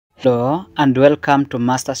Hello and welcome to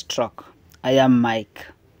Masterstroke. I am Mike.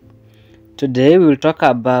 Today we will talk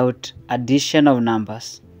about addition of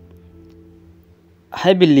numbers.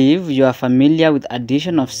 I believe you are familiar with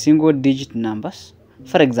addition of single digit numbers.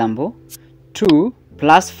 For example, 2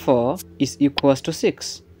 plus 4 is equals to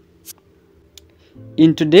 6.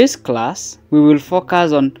 In today's class, we will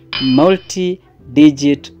focus on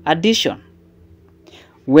multi-digit addition,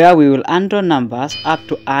 where we will handle numbers up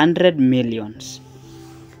to 100 millions.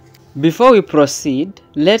 Before we proceed,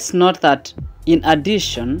 let's note that in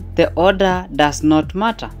addition, the order does not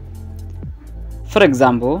matter. For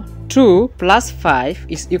example, 2 plus 5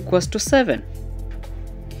 is equals to 7.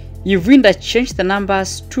 If we interchange the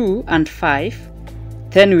numbers 2 and 5,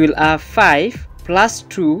 then we will have 5 plus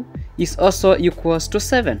 2 is also equals to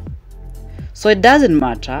 7. So it doesn't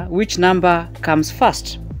matter which number comes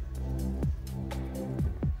first.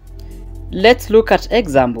 Let's look at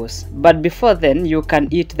examples, but before then you can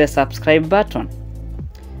hit the subscribe button.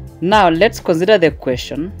 Now let's consider the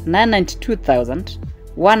question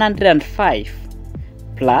 992,105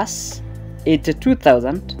 plus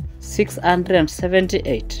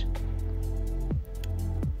 82,678.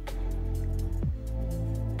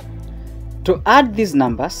 To add these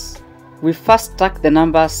numbers, we first stack the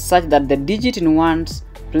numbers such that the digits in one's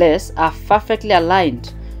place are perfectly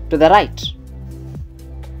aligned to the right.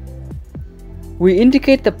 We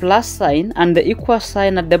indicate the plus sign and the equal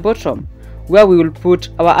sign at the bottom, where we will put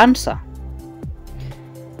our answer.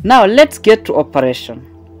 Now let's get to operation.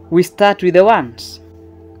 We start with the ones.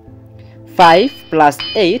 5 plus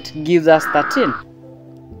 8 gives us 13.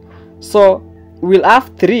 So we'll have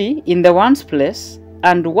 3 in the ones place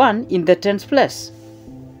and 1 in the tens place.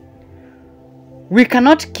 We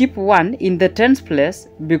cannot keep 1 in the tens place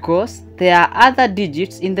because there are other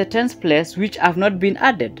digits in the tens place which have not been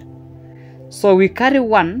added. So we carry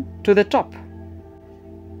 1 to the top.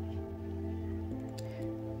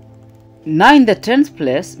 Now in the tens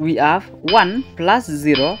place we have 1 plus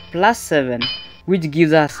 0 plus 7, which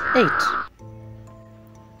gives us 8.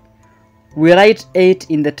 We write 8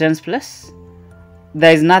 in the tens place.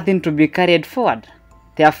 There is nothing to be carried forward.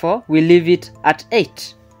 Therefore we leave it at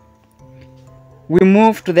 8. We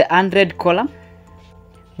move to the 100 column.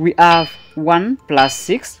 We have 1 plus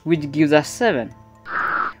 6, which gives us 7.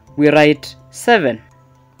 We write 7.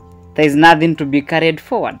 There is nothing to be carried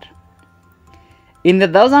forward. In the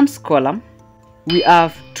thousands column, we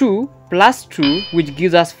have 2 plus 2, which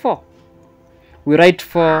gives us 4. We write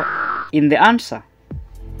 4 in the answer.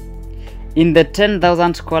 In the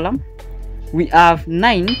 10,000 column, we have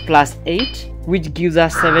 9 plus 8, which gives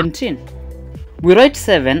us 17. We write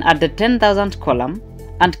 7 at the 10,000 column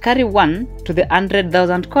and carry 1 to the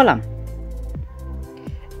 100,000 column.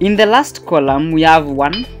 In the last column, we have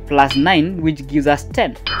 1 plus 9, which gives us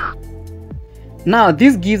 10. Now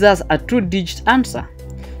this gives us a 2-digit answer.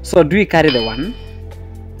 So do we carry the 1?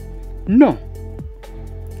 No,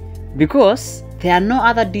 because there are no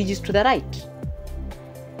other digits to the right.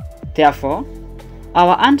 Therefore,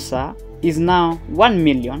 our answer is now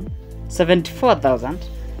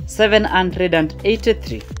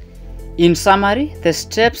 1,074,783. In summary, the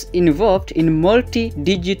steps involved in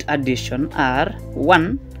multi-digit addition are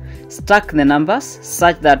 1. Stack the numbers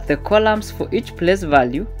such that the columns for each place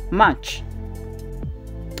value match.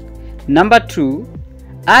 Number 2.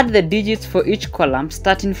 Add the digits for each column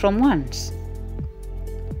starting from ones.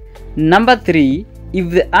 Number 3.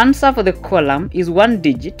 If the answer for the column is 1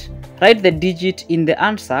 digit, write the digit in the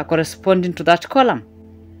answer corresponding to that column.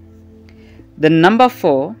 Then number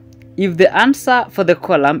 4. If the answer for the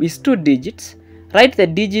column is 2 digits, write the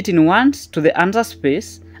digit in ones to the answer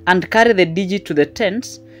space and carry the digit to the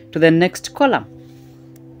tens to the next column.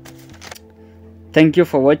 Thank you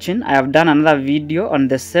for watching. I have done another video on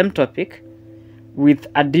the same topic with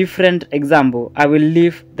a different example. I will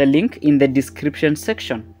leave the link in the description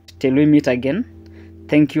section. Till we meet again,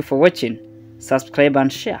 thank you for watching. Subscribe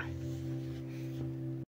and share.